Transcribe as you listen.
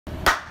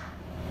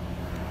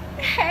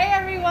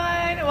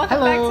everyone. Welcome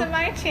Hello. back to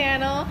my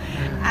channel.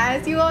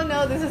 As you all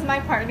know, this is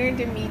my partner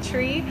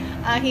Dimitri.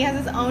 He has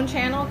his own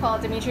channel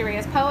called Dimitri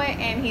Reyes Poet,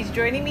 and he's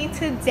joining me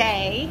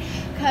today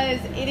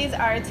because it is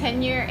our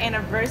 10-year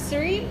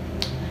anniversary.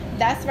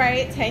 That's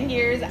right, 10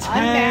 years,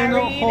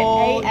 unmarried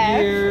whole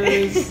AF.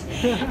 years.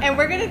 And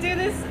we're gonna do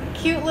this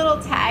cute little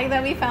tag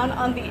that we found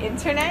on the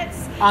internet.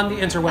 On the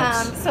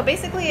interwebs. So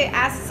basically it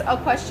asks a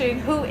question,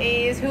 who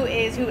is,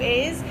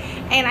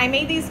 and I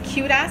made these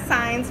cute ass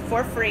signs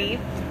for free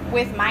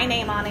with my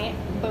name on it,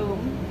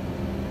 boom,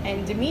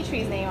 and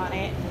Dimitri's name on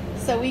it,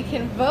 so we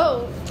can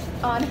vote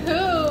on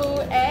who.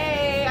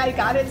 Hey, I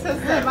got it to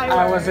say my word.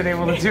 I wasn't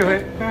able to do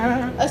it.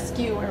 A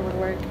skewer would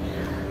work.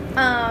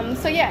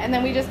 So yeah, and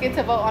then we just get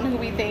to vote on who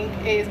we think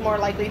is more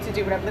likely to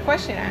do whatever the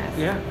question asks.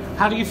 Yeah.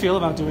 How do you feel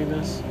about doing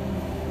this?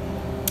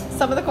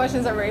 Some of the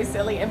questions are very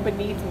silly and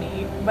beneath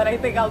me, but I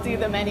think I'll do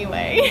them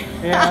anyway.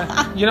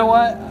 Yeah. You know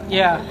what?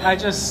 Yeah.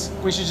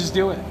 We should just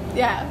do it.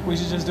 Yeah. We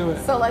should just do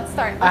it. So let's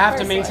start. I have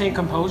to maintain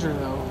composure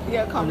though.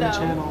 Yeah, calm on down. the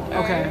channel.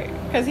 All Okay.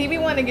 Because he be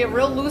wanting to get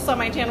real loose on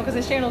my channel because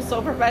his channel's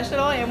so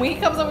professional, and when he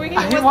comes over here,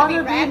 I want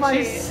to be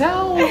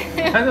myself.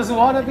 I just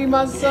want to be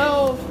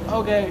myself.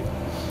 Okay.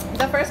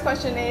 The first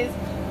question is,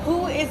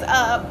 who is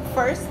up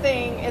first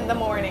thing in the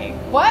morning?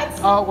 What?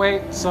 Oh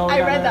wait. So I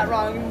read that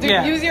wrong.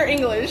 Yeah. Use your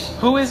English.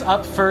 Who is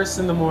up first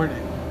in the morning?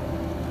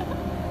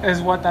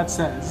 Is what that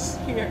says.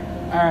 Here.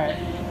 All right.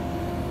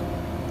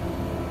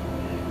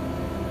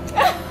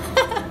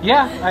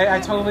 Yeah, I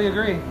totally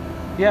agree.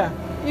 Yeah.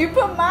 You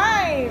put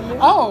mine.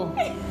 Oh.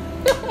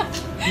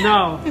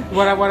 No.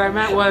 What I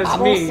meant was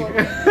I'm me.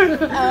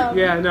 also-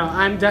 Yeah, no.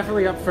 I'm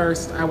definitely up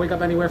first. I wake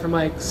up anywhere from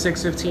like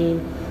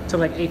 6:15 to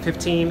like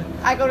 8:15.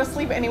 I go to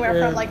sleep anywhere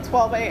Yeah. from like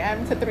 12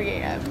 a.m. to 3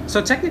 a.m.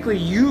 So technically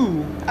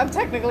you I'm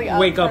technically up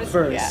wake up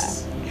first.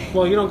 Yeah.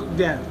 Well, you don't.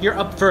 Yeah, you're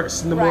up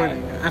first in the Right.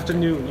 morning,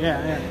 afternoon.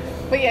 Yeah.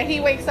 But yeah, he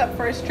wakes up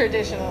first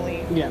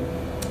traditionally. Yeah.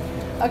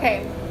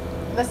 Okay.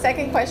 The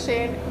second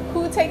question,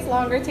 who takes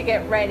longer to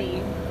get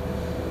ready?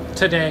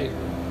 Today.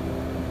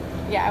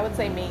 Yeah, I would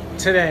say me.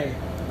 Today.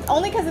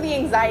 Only because of the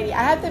anxiety.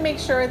 I have to make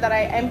sure that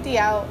I empty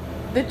out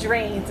the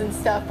drains and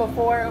stuff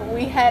before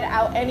we head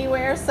out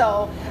anywhere.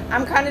 So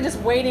I'm kind of just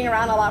waiting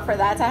around a lot for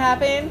that to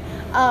happen.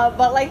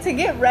 But like to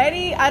get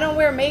ready, I don't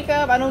wear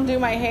makeup. I don't do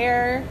my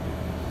hair.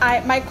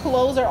 My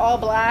clothes are all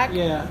black.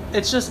 Yeah.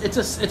 It's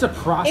a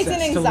process. It's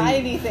an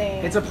anxiety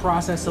thing. It's a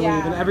process to Yeah.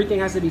 leave, and everything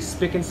has to be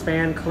spick and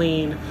span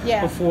clean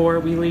Yeah. before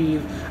we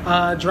leave.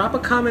 Drop a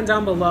comment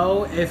down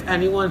below if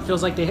anyone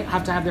feels like they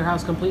have to have their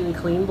house completely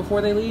clean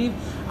before they leave.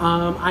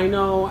 I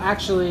know,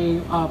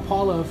 actually,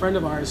 Paula, a friend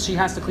of ours, she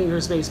has to clean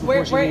her space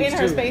before she We're leaves in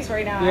her too. space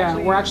right now. Yeah,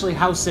 actually. we're actually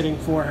house sitting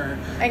for her.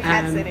 And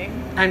cat sitting.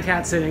 And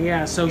cat sitting,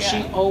 yeah. So Yeah.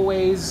 she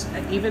always,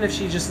 even if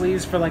she just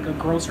leaves for like a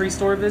grocery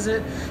store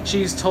visit,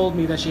 she's told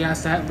me that she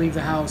has to leave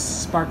the house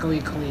sparkly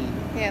clean.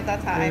 Yeah,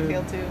 that's how I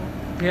feel too.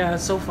 Yeah,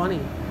 it's so funny.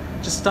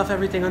 Just stuff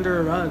everything under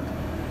a rug.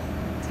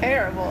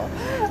 Terrible.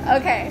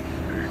 Okay.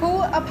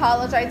 Who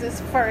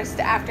apologizes first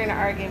after an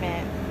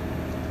argument?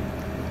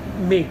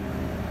 Me.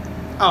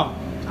 Oh,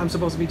 I'm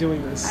supposed to be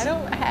doing this. I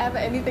don't have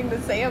anything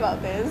to say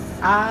about this.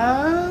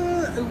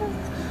 Uh,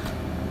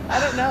 I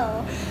don't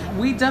know.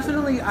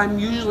 I'm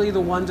usually the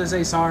one to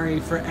say sorry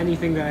for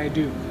anything that I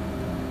do.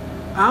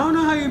 I don't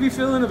know how you be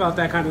feeling about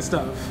that kind of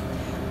stuff.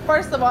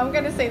 First of all, I'm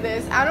going to say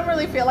this. I don't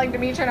really feel like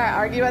Dimitri and I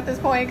argue at this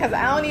point because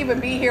I don't even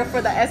be here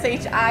for the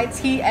SHITS.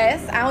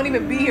 I don't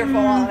even be here for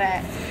all of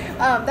that.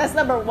 That's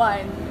number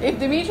one. If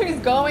Dimitri's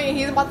going and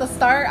he's about to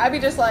start, I'd be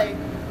just like,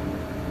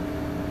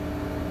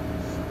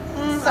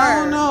 I sir.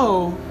 don't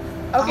know.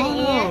 Okay, I don't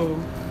Ian.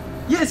 know.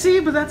 Yeah, see,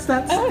 but that's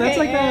like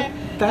that.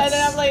 And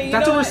then I'm like, you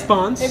that's know a what?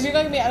 response. If you're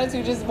going to be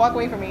attitude, just walk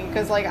away from me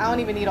because like I don't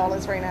even need all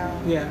this right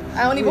now. Yeah.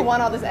 I don't even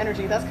want all this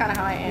energy. That's kind of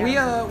how I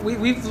am.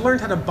 We've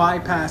learned how to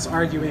bypass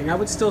arguing. I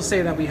would still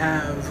say that we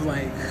have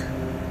like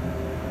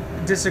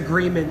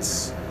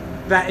disagreements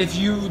that if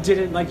you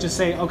didn't like just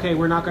say, okay,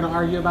 we're not going to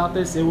argue about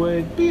this, it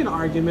would be an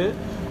argument.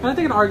 And I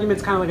think an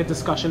argument's kind of like a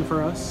discussion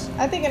for us.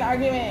 I think an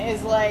argument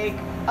is like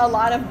a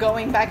lot of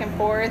going back and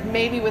forth,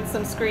 maybe with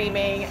some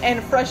screaming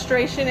and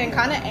frustration and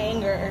kind of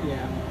anger.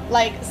 Yeah.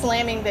 Like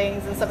slamming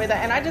things and stuff like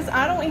that. And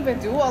I don't even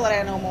do all of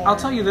that no more. I'll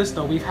tell you this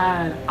though, we've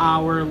had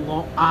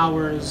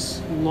hours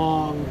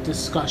long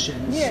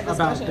discussions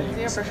about things.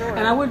 Yeah, for sure.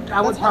 And I would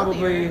That's probably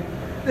healthier.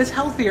 It's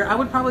healthier. I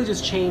would probably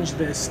just change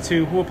this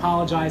to who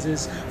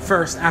apologizes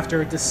first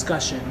after a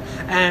discussion.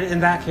 And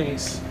in that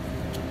case,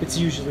 it's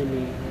usually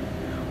me.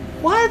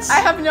 What?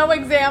 I have no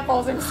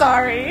examples. I'm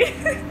sorry.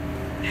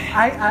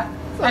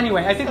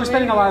 Anyway, I think we're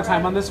spending a lot of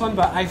time on this one,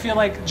 but I feel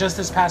like just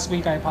this past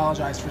week I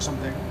apologized for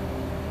something.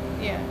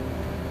 Yeah.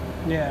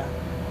 Yeah.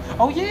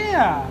 Oh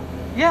yeah.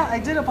 Yeah, I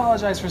did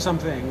apologize for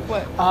something.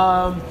 What?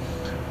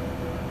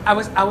 I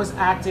was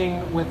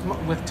acting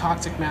with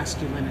toxic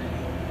masculinity.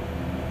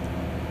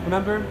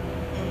 Remember?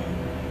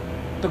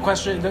 The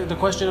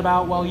question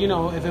about, well, you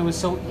know, if it was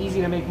so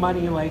easy to make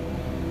money, like,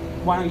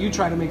 why don't you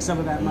try to make some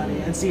of that money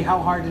and see how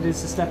hard it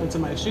is to step into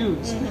my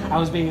shoes? Mm-hmm. I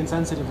was being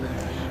insensitive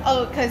there.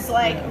 Oh, because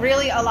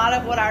really a lot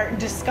of what our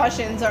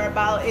discussions are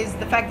about is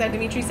the fact that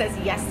Dimitri says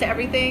yes to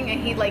everything, and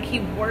he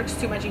works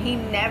too much, and he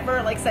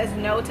never says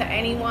no to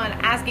anyone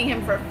asking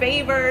him for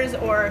favors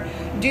or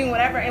doing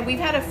whatever. And we've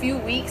had a few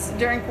weeks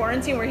during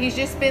quarantine where he's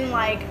just been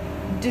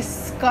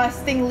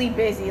disgustingly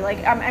busy.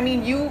 I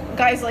mean, you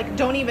guys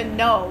don't even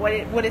know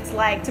what it's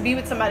like to be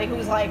with somebody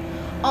who's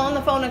on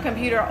the phone and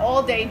computer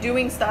all day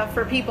doing stuff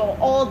for people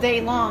all day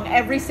long,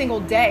 every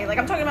single day.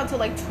 I'm talking about till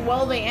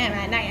 12 a.m.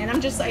 at night, and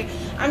I'm just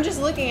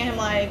looking at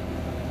him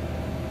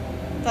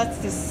that's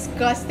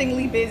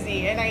disgustingly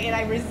busy, and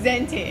I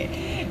resent it.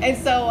 And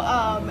so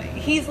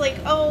he's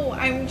oh,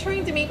 I'm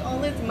trying to make all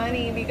this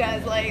money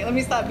because let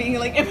me stop being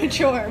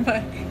immature,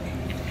 but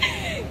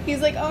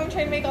he's oh, I'm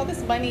trying to make all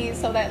this money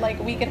so that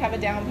we could have a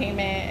down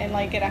payment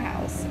and get a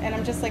house. And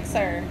I'm just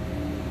sir,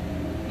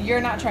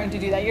 you're not trying to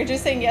do that. You're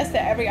just saying yes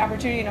to every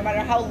opportunity, no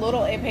matter how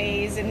little it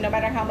pays and no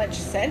matter how much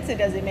sense it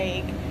doesn't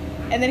make.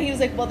 And then he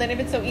was well, then if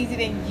it's so easy,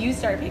 then you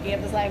start picking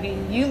up the slack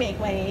and you make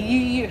money,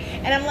 you.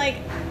 And I'm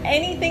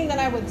anything that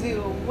I would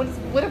do,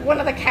 what if one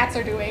of the cats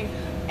are doing,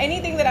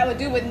 anything that I would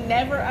do would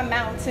never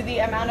amount to the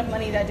amount of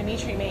money that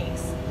Dimitri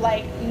makes.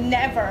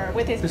 Never.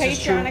 With his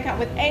Patreon account,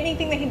 with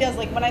anything that he does.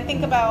 When I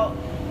think about,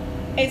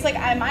 it's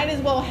I might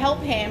as well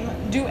help him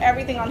do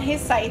everything on his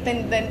site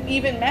than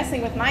even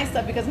messing with my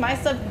stuff, because my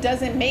stuff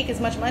doesn't make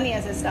as much money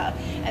as his stuff.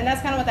 And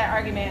that's kind of what that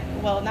argument,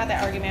 well, not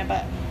that argument,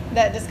 but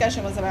that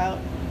discussion was about.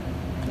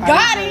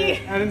 I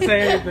didn't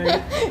say anything.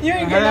 You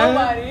ain't get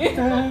nobody.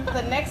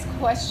 The next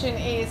question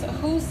is,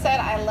 who said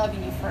I love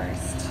you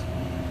first?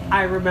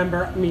 I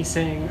remember me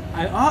saying,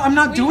 I'm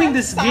not doing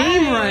this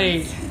game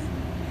right.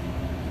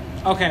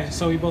 Okay,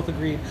 so we both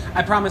agreed.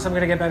 I promise I'm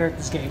going to get better at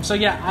this game. So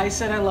yeah, I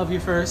said I love you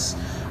first.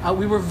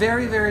 We were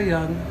very, very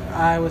young.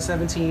 I was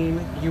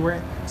 17. You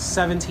were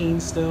 17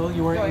 still.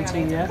 You weren't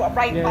 18 yet.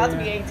 Right, about to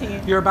be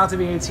 18. You were about to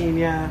be 18,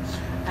 yeah.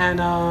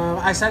 And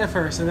I said it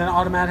first, and then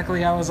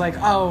automatically I was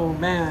oh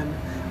man,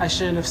 I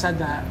shouldn't have said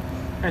that.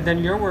 And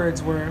then your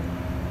words were,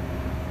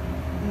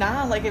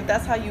 nah, if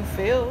that's how you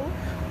feel.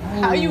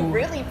 Ooh. How you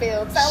really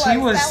feel. She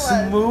was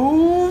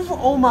smooth.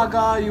 Oh my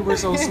God, you were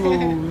so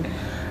smooth.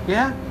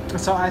 Yeah.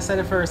 So I said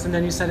it first, and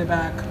then you said it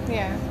back.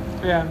 Yeah.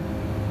 Yeah.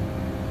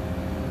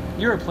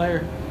 You're a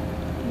player.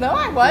 No,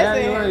 I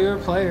wasn't. Yeah, you were a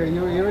player.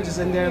 You were just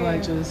in there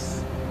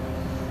just.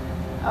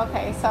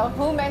 Okay, so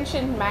who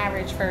mentioned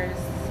marriage first?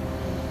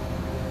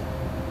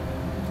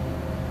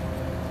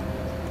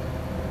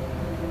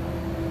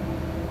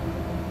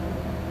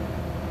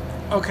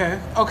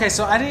 Okay.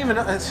 So I didn't even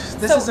know this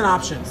is an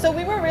option. So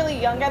we were really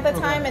young at the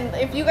time, and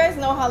if you guys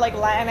know how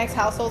Latinx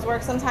households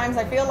work, sometimes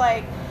I feel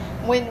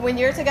when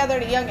you're together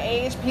at a young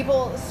age,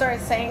 people start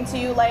saying to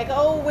you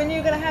oh, when are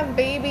you gonna have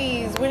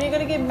babies? When are you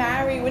gonna get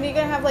married? When are you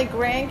gonna have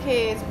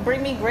grandkids?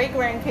 Bring me great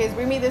grandkids.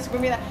 Bring me this.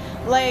 Bring me that.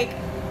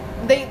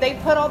 They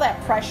put all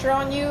that pressure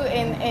on you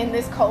in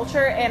this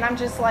culture, and I'm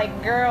just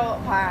girl,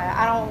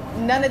 I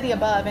don't, none of the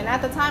above. And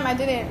at the time, I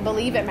didn't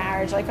believe in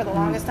marriage for the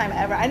longest time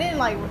ever. I didn't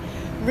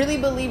really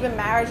believe in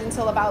marriage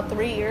until about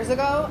 3 years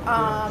ago.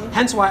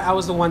 Hence why I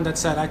was the one that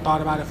said I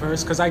thought about it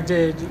first, because I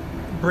did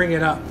bring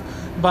it up.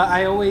 But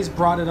I always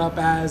brought it up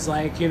as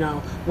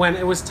when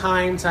it was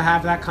time to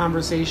have that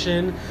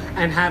conversation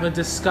and have a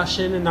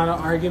discussion and not an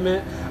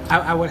argument,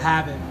 I would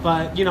have it.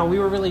 But, we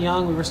were really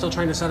young. We were still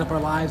trying to set up our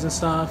lives and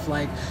stuff.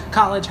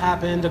 College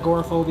happened,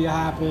 agoraphobia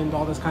happened,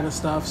 all this kind of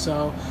stuff.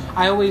 So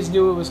I always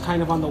knew it was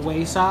kind of on the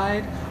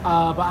wayside.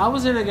 But I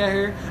was going to get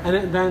here.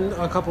 And then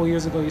a couple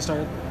years ago, you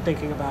started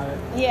thinking about it.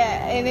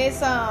 Yeah, and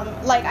it's,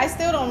 I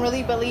still don't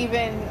really believe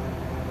in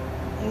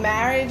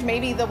marriage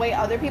maybe the way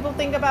other people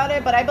think about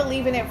it, but I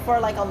believe in it for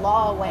a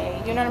law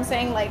way. You know what I'm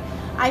saying?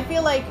 I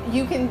feel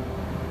you can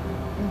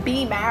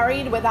be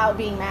married without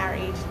being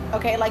married.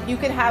 Okay, you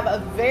could have a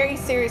very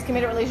serious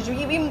committed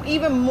relationship,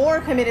 even more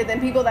committed than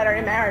people that are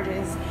in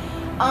marriages.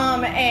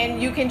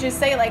 And you can just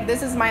say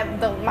this is my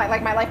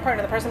life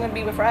partner, the person I'm gonna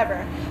be with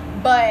forever.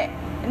 But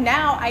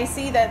now I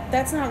see that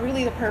that's not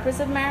really the purpose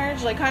of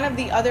marriage. Kind of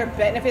the other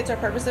benefits or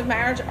purpose of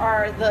marriage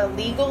are the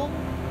legal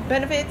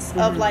benefits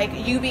of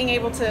you being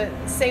able to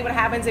say what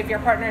happens if your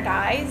partner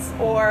dies,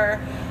 or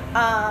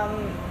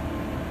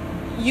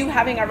you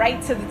having a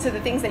right to the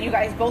things that you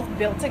guys both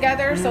built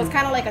together. So it's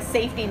kind of a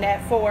safety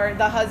net for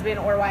the husband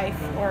or wife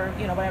or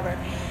whatever.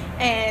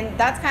 And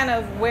that's kind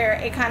of where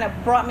it kind of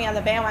brought me on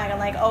the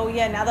bandwagon. Oh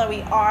yeah, now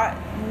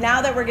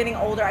that we're getting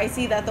older, I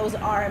see that those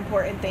are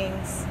important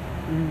things.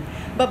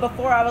 But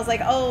before I was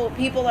oh,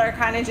 people are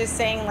kind of just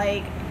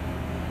saying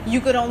you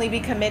could only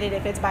be committed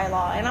if it's by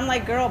law. And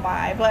I'm girl,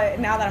 bye. But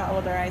now that I'm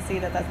older, I see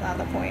that that's not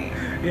the point.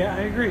 Yeah,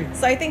 I agree.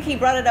 So I think he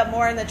brought it up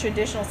more in the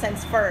traditional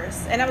sense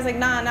first. And I was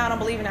nah, I don't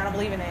believe in it. I don't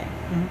believe in it.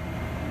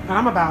 And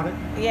I'm about it.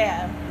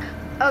 Yeah.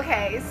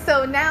 Okay,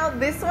 so now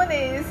this one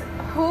is,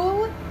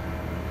 who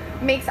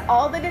makes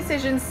all the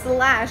decisions /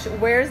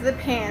 wears the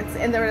pants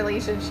in the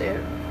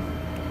relationship?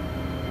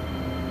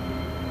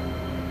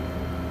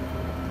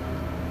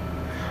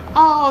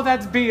 Oh,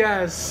 that's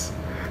BS.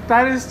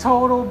 That is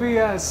total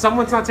BS.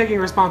 Someone's not taking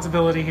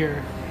responsibility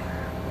here.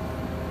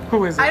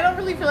 Who is it? I don't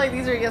really feel like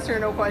these are yes or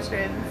no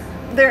questions.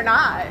 They're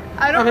not.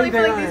 I don't really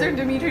feel like these are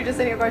Dimitri just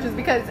sitting questions,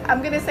 because I'm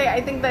going to say I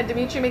think that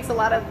Dimitri makes a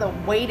lot of the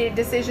weighted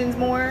decisions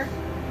more.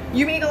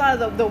 You make a lot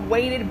of the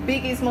weighted,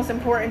 biggest, most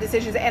important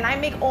decisions, and I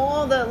make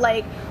all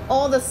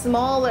the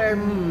smaller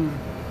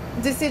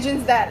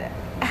decisions that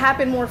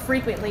happen more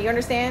frequently. You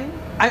understand?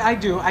 I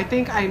do. I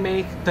think I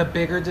make the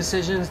bigger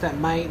decisions that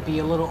might be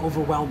a little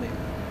overwhelming,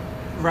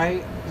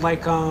 right?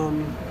 Like,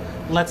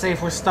 let's say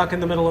if we're stuck in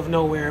the middle of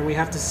nowhere and we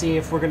have to see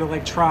if we're going to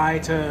like try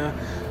to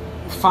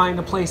find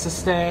a place to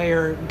stay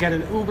or get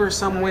an Uber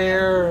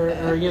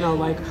somewhere, or you know,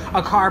 like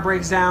a car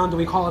breaks down, do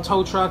we call a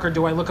tow truck, or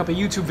do I look up a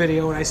YouTube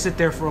video and I sit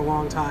there for a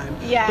long time?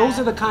 Yeah. Those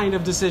are the kind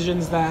of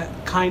decisions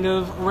that kind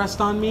of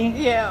rest on me.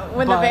 Yeah,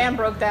 when the van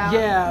broke down.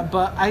 Yeah,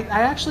 but I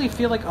actually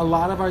feel like a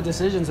lot of our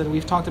decisions, and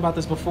we've talked about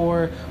this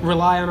before,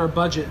 rely on our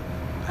budget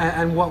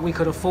and what we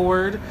could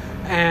afford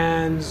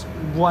and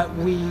what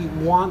we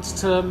want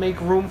to make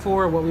room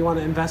for, what we want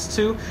to invest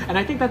to. And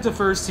I think that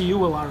defers to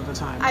you a lot of the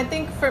time. I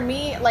think for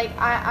me, like,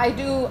 I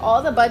do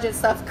all the budget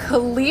stuff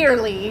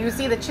clearly. You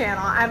see the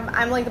channel.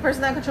 I'm like the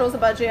person that controls the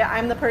budget.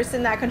 I'm the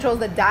person that controls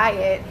the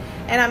diet.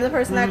 And I'm the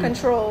person that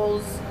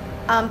controls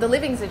the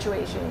living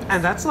situation.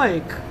 And that's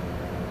like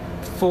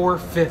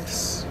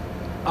 4/5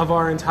 of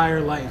our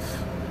entire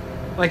life.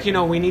 Like, you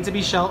know, we need to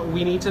be sheltered,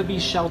 we need to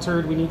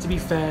be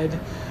fed.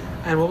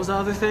 And what was the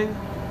other thing?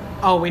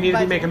 Oh, we need to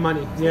be making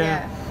money.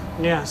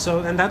 Yeah. So,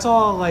 and that's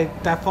all,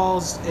 like, that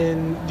falls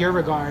in your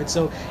regard.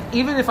 So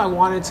even if I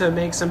wanted to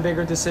make some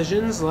bigger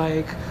decisions,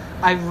 like,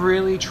 I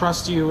really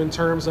trust you in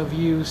terms of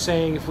you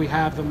saying if we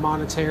have the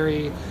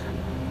monetary,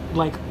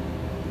 like,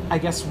 I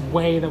guess,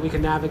 way that we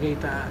can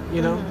navigate that,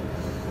 you know?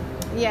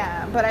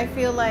 Yeah, but I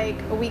feel like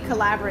we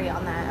collaborate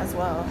on that as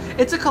well.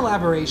 It's a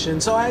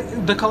collaboration. So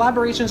the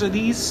collaborations are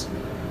these...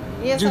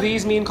 Yeah, do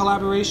these mean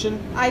collaboration?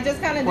 I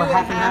just kind of do it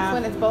half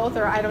when it's both,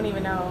 or I don't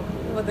even know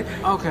what the...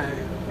 Okay.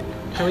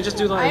 Can we just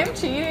do like... I am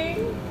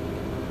cheating.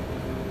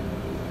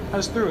 I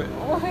just threw it.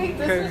 Wait,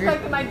 this is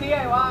like my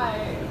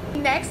DIY.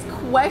 Next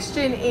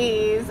question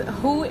is,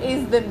 who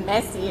is the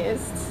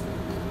messiest?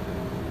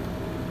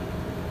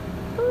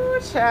 Ooh,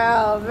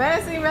 child.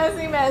 Messy.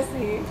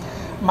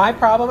 My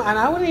problem, and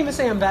I wouldn't even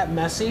say I'm that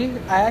messy.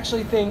 I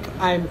actually think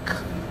I'm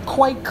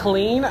quite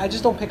clean. I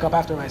just don't pick up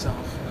after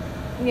myself.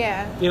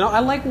 Yeah. You know, I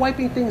like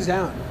wiping things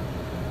down.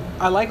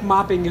 I like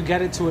mopping. You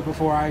get it to it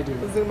before I do.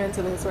 Zoom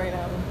into this right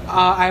now.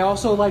 I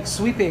also like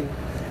sweeping.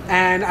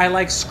 And I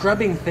like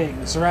scrubbing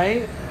things,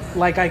 right?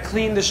 Like I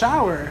clean the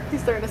shower.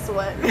 He's starting to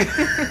sweat.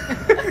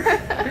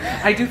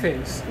 I do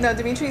things. No,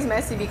 Dimitri's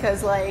messy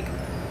because, like,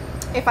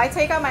 if I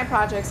take out my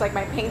projects, like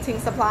my painting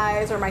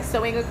supplies or my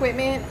sewing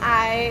equipment,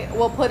 I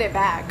will put it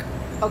back.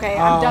 Okay,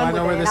 I'm done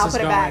with it, and I'll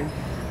put it back.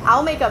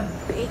 I'll make a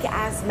big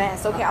ass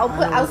mess. Okay,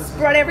 I'll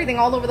spread everything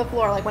all over the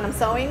floor, like when I'm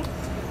sewing,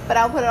 but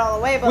I'll put it all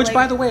away. But which,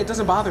 by the way, it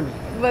doesn't bother me.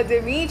 But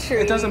Dimitri,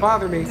 it doesn't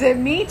bother me.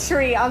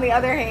 Dimitri, on the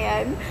other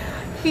hand,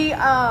 he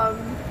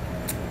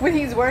when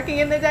he's working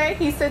in the day,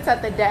 he sits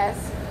at the desk.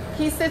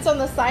 He sits on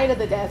the side of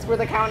the desk where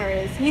the counter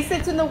is. He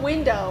sits in the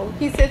window.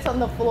 He sits on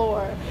the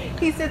floor.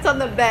 He sits on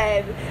the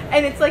bed.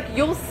 And it's like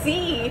you'll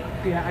see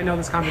I know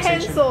this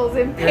conversation. Pencils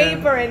and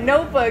paper and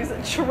notebooks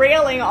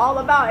trailing all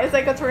about. It's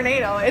like a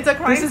tornado. It's a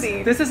crime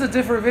scene. This is a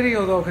different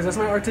video, though, because that's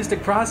my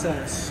artistic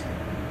process.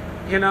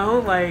 You know,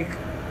 like,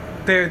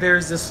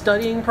 there's a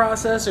studying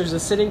process, there's a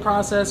sitting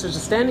process, there's a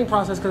standing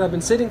process because I've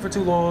been sitting for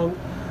too long.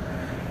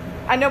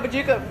 I know, but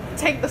you could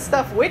take the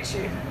stuff with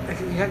you.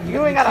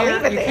 You ain't gotta leave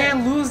it there. You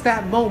can't lose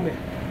that moment.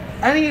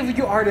 Any of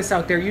you artists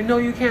out there, you know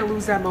you can't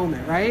lose that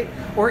moment, right?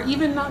 Or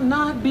even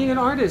not being an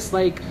artist,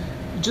 like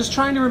just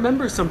trying to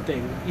remember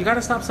something. You got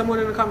to stop someone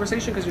in a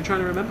conversation because you're trying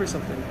to remember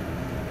something.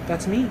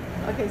 That's me.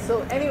 Okay,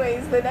 so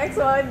anyways, the next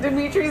one,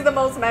 Dimitri's the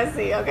most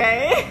messy,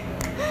 okay?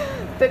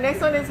 The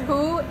next one is,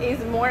 who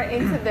is more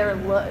into their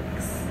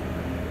looks?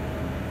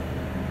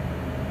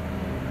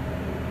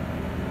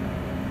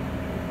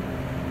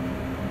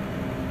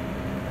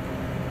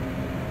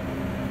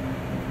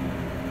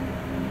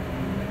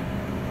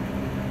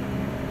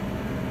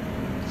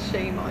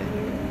 Shame on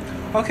you.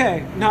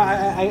 Okay, no,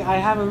 I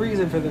have a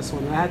reason for this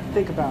one. I had to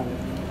think about it.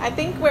 I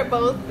think we're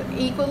both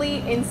equally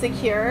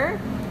insecure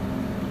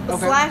 /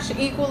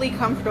 equally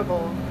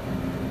comfortable.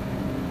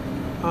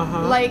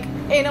 Like,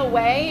 in a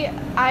way,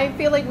 I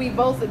feel like we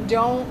both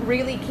don't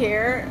really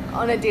care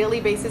on a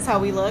daily basis how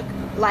we look.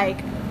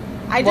 Like,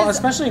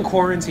 especially in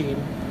quarantine.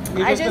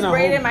 I just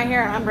braided my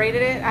hair and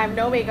unbraided it. I have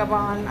no makeup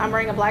on. I'm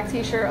wearing a black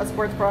t-shirt, a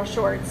sports bra,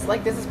 shorts.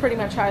 Like, this is pretty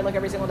much how I look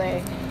every single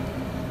day.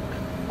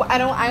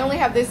 I only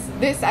have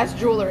this as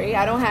jewelry.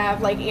 I don't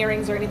have like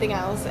earrings or anything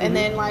else. And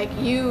then like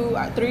you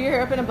threw your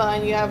hair up in a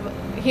bun. He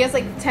has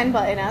like 10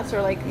 button ups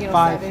or like, you know,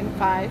 five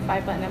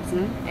button ups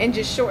and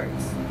just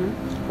shorts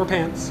or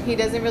pants. He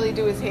doesn't really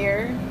do his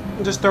hair.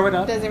 Just throw it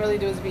up. Doesn't really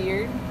do his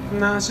beard.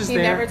 No, it's just He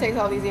there. never takes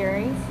all these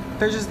earrings.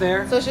 They're just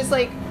there. So it's just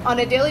like on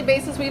a daily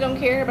basis we don't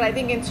care, but I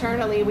think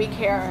internally we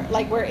care.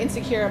 Like we're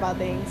insecure about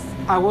things.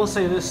 I will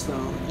say this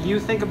though. You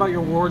think about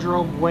your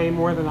wardrobe way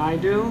more than I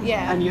do.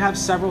 Yeah. And you have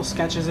several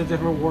sketches of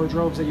different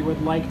wardrobes that you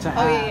would like to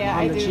have on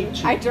I the do. cheat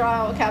sheet. I draw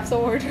out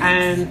capsule wardrobes.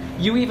 And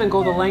you even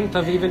go the length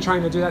of even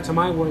trying to do that to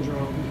my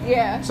wardrobe.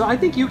 Yeah. So I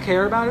think you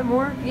care about it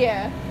more.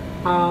 Yeah.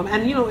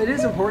 And you know, it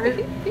is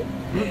important.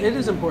 It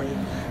is important.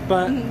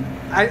 But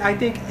I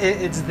think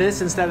it's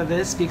this instead of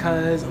this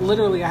because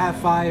literally I have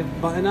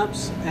 5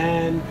 button-ups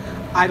and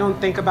I don't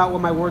think about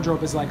what my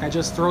wardrobe is like. I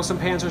just throw some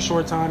pants or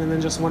shorts on and then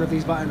just one of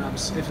these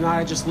button-ups. If not,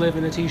 I just live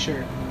in a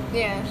t-shirt.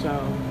 Yeah. So,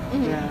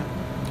 yeah.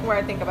 Where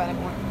I think about it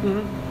more.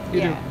 Mm-hmm.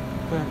 You do.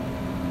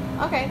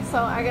 Yeah. Okay,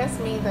 so I guess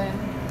me then.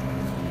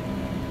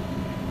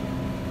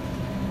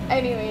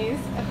 Anyways,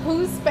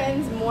 who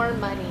spends more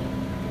money?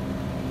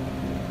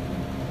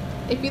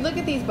 If you look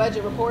at these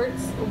budget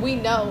reports, we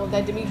know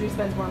that Dimitri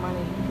spends more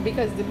money.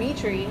 Because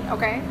Dimitri,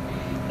 okay,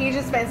 he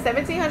just spent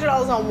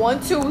 $1,700 on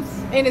one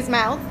tooth in his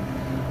mouth.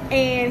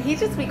 And he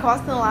just be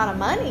costing a lot of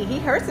money. He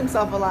hurts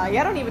himself a lot.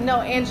 Y'all don't even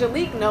know.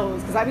 Angelique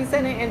knows. Because I be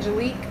sending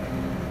Angelique,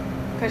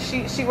 because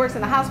she works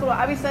in the hospital.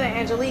 I be sending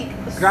Angelique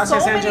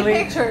Gracias, so many Angelique.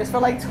 pictures for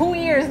like 2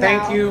 years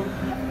now. Thank you.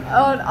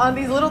 On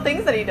these little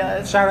things that he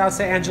does. Shout out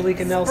to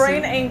Angelique and Nelson.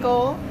 Sprained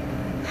ankle,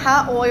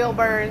 hot oil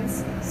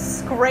burns,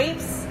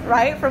 scrapes,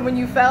 right? From when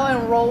you fell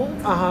and rolled.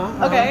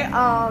 Uh-huh. Okay.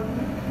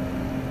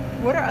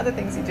 What are other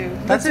things you do?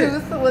 That's the it.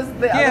 tooth was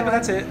the other Yeah, but one.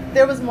 that's it.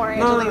 There was more,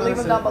 Angelique. No, Leave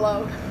that's them down it.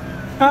 below.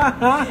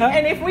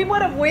 And if we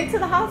would have went to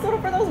the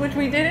hospital for those, which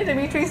we didn't,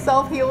 Dimitri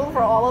self-healed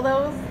for all of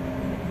those.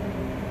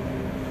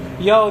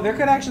 Yo, there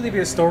could actually be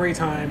a story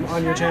time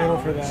on your channel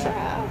for that.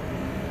 Child.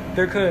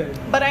 There could.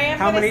 But I am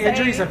How gonna many say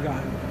injuries I've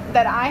gotten?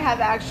 that I have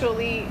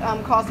actually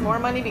cost more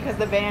money because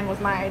the van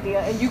was my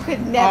idea, and you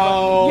could never.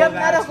 Oh, your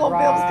that's medical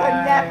bills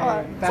could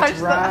never That's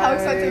touch the how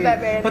expensive that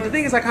van. But the is.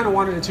 thing is, I kind of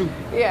wanted it too.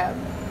 Yeah,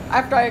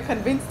 after I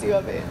convinced you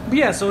of it.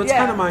 Yeah, so it's Yeah.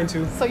 kind of mine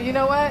too. So you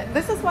know what?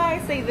 This is why I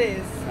say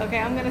this. Okay,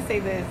 I'm gonna say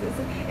this.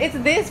 It's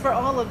this for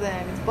all of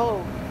them. It's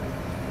both.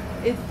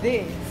 It's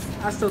this.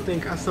 I still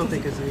think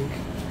it's me.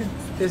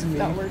 It's me.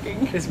 Not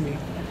working. It's me.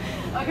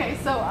 Okay,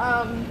 so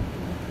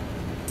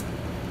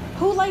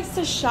who likes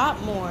to shop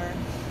more?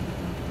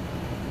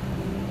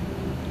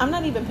 I'm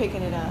not even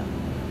picking it up.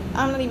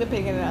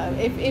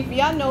 If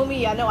y'all know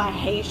me, y'all know I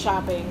hate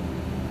shopping.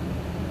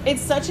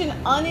 It's such an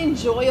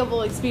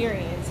unenjoyable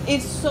experience.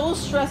 It's so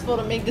stressful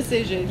to make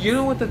decisions. You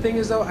know what the thing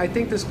is though? I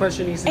think this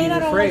question needs to be rephrased. And I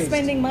don't like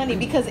spending money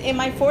because in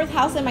my 4th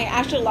house in my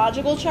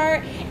astrological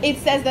chart, it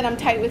says that I'm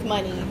tight with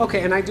money.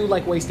 Okay, and I do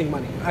like wasting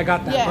money. I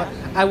got that. Yeah.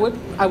 But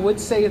I would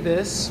say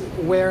this,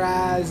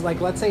 whereas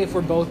like let's say if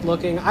we're both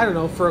looking, I don't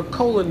know, for a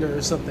colander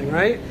or something,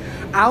 right?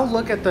 I'll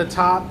look at the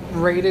top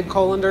rated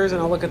colanders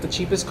and I'll look at the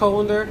cheapest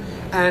colander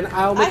and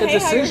I'll make a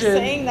decision. How you're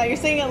saying that. You're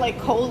saying it like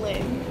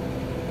colon.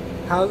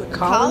 How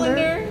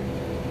colander?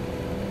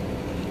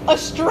 A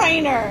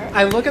strainer.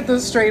 I look at the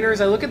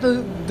strainers, I look at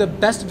the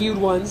best viewed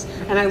ones,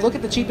 and I look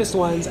at the cheapest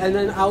ones, and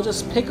then I'll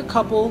just pick a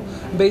couple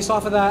based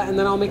off of that, and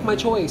then I'll make my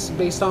choice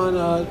based on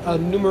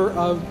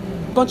a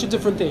bunch of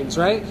different things,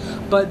 right?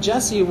 But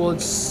Jessie will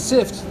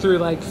sift through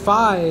like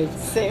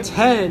 5,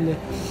 10,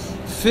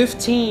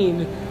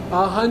 15,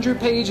 100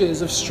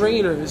 pages of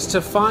strainers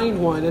to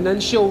find one, and then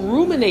she'll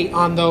ruminate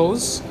on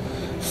those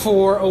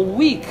for a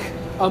week,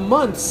 a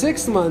month,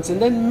 6 months,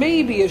 and then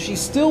maybe if she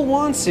still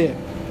wants it,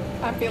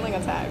 I'm feeling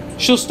attacked.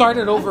 she'll start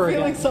it over I'm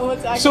again. feeling so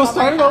attacked. She'll by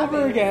start it my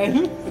over habit.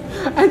 again,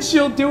 and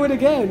she'll do it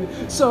again.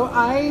 So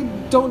I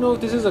don't know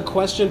if this is a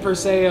question per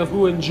se of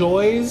who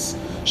enjoys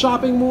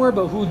shopping more,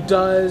 but who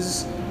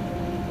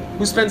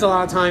spends a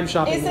lot of time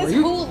shopping It more. says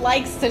who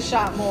likes to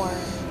shop more.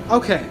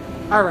 Okay,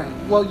 all right.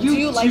 Well, Do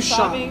you like shop.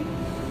 shopping?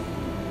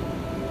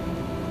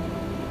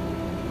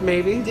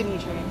 Maybe.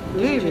 Dimitri.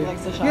 Maybe. Dimitri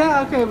likes to shop.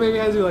 Yeah. Okay. Maybe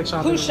I do like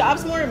shopping. Who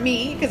shops more?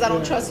 Me, because I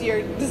don't trust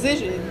your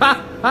decision.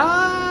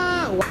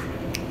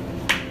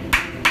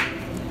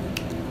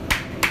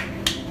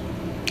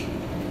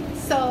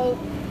 So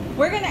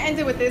we're gonna end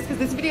it with this because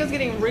this video is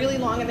getting really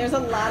long and there's a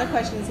lot of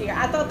questions here.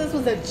 I thought this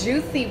was a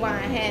juicy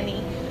one,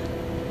 honey.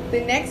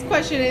 The next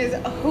question is,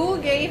 who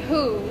gave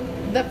who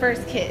the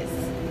first kiss?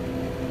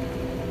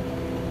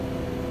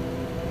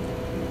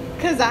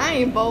 Cause I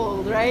ain't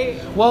bold, right?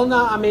 Well,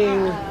 no. I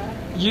mean,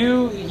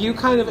 you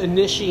kind of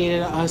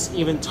initiated us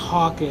even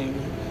talking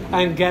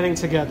and getting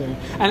together.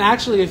 And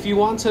actually, if you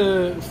want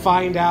to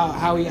find out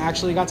how we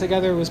actually got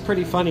together, it was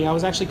pretty funny. I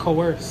was actually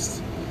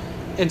coerced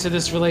into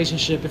this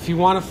relationship. If you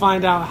want to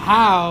find out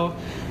how,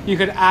 you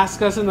could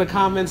ask us in the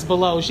comments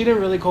below. She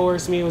didn't really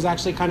coerce me. It was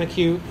actually kind of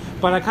cute,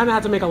 but I kind of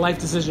had to make a life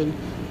decision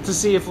to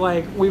see if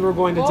like we were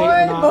going to date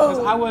or not, because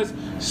I was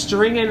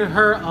stringing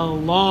her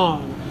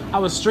along. I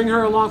was stringing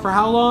her along for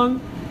how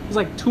long? It was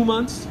like 2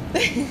 months.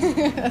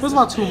 It was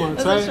about 2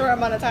 months, That's right? a short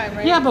amount of time,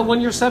 right? Yeah, but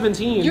when you're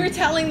 17, You're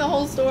telling the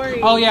whole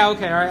story. oh yeah,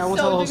 okay, all right. I won't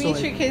tell the whole So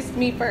Dimitri story. kissed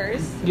me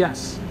first.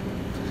 Yes.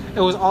 It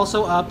was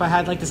also up. I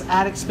had like this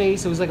attic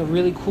space. It was like a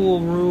really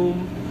cool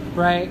room.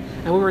 right?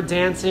 And we were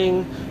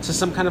dancing to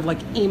some kind of like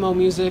emo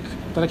music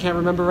that I can't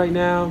remember right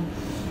now.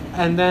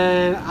 And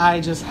then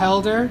I just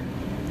held her,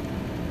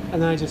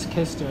 and then I just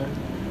kissed her.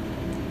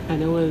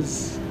 And it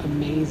was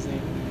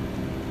amazing.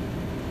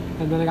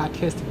 And then I got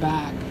kissed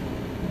back,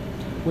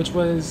 which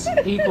was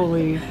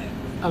equally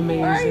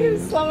amazing. Why are you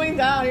slowing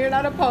down? You're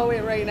not a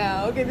poet right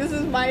now. Okay, this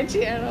is my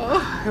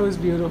channel. It was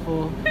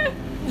beautiful.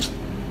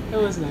 It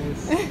was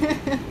nice.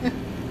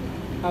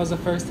 That was the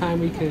first time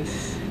we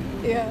kissed.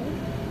 Yeah.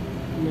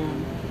 Yeah.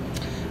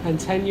 And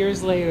 10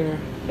 years later,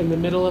 in the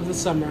middle of the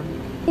summer,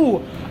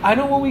 ooh, I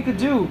know what we could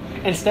do.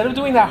 Instead of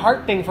doing that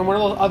heart thing from one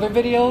of those other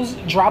videos,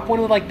 drop one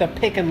of like the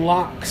pick and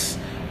locks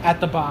at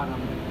the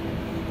bottom.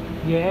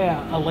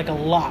 Yeah, like a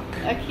lock.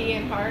 A key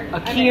and heart. A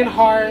key and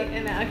heart,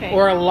 Okay.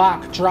 or a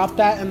lock. Drop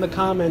that in the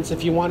comments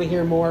if you want to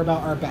hear more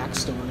about our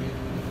backstory.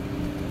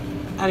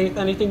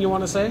 Anything you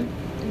want to say?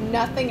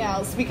 Nothing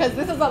else, because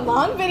this is a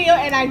long video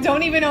and I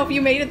don't even know if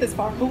you made it this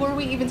far. Who were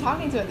we even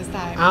talking to at this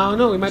time? I don't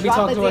know. We might be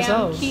talking to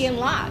ourselves. Key and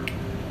lock.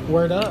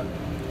 Word up.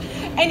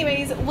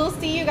 Anyways, we'll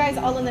see you guys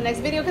all in the next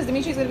video, because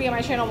Dimitri's going to be on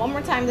my channel one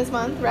more time this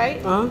month,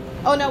 right? Uh-huh.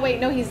 Oh, no, wait.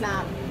 No, he's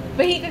not.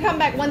 But he could come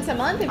back once a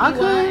month if you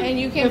want, and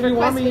you can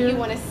request what you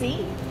want to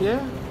see.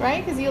 Yeah.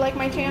 Right? Because you like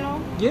my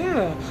channel?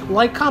 Yeah.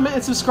 Like, comment,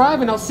 and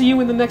subscribe, and I'll see you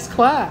in the next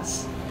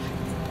class.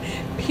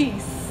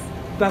 Peace.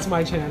 That's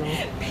my channel.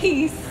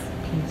 Peace.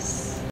 Peace.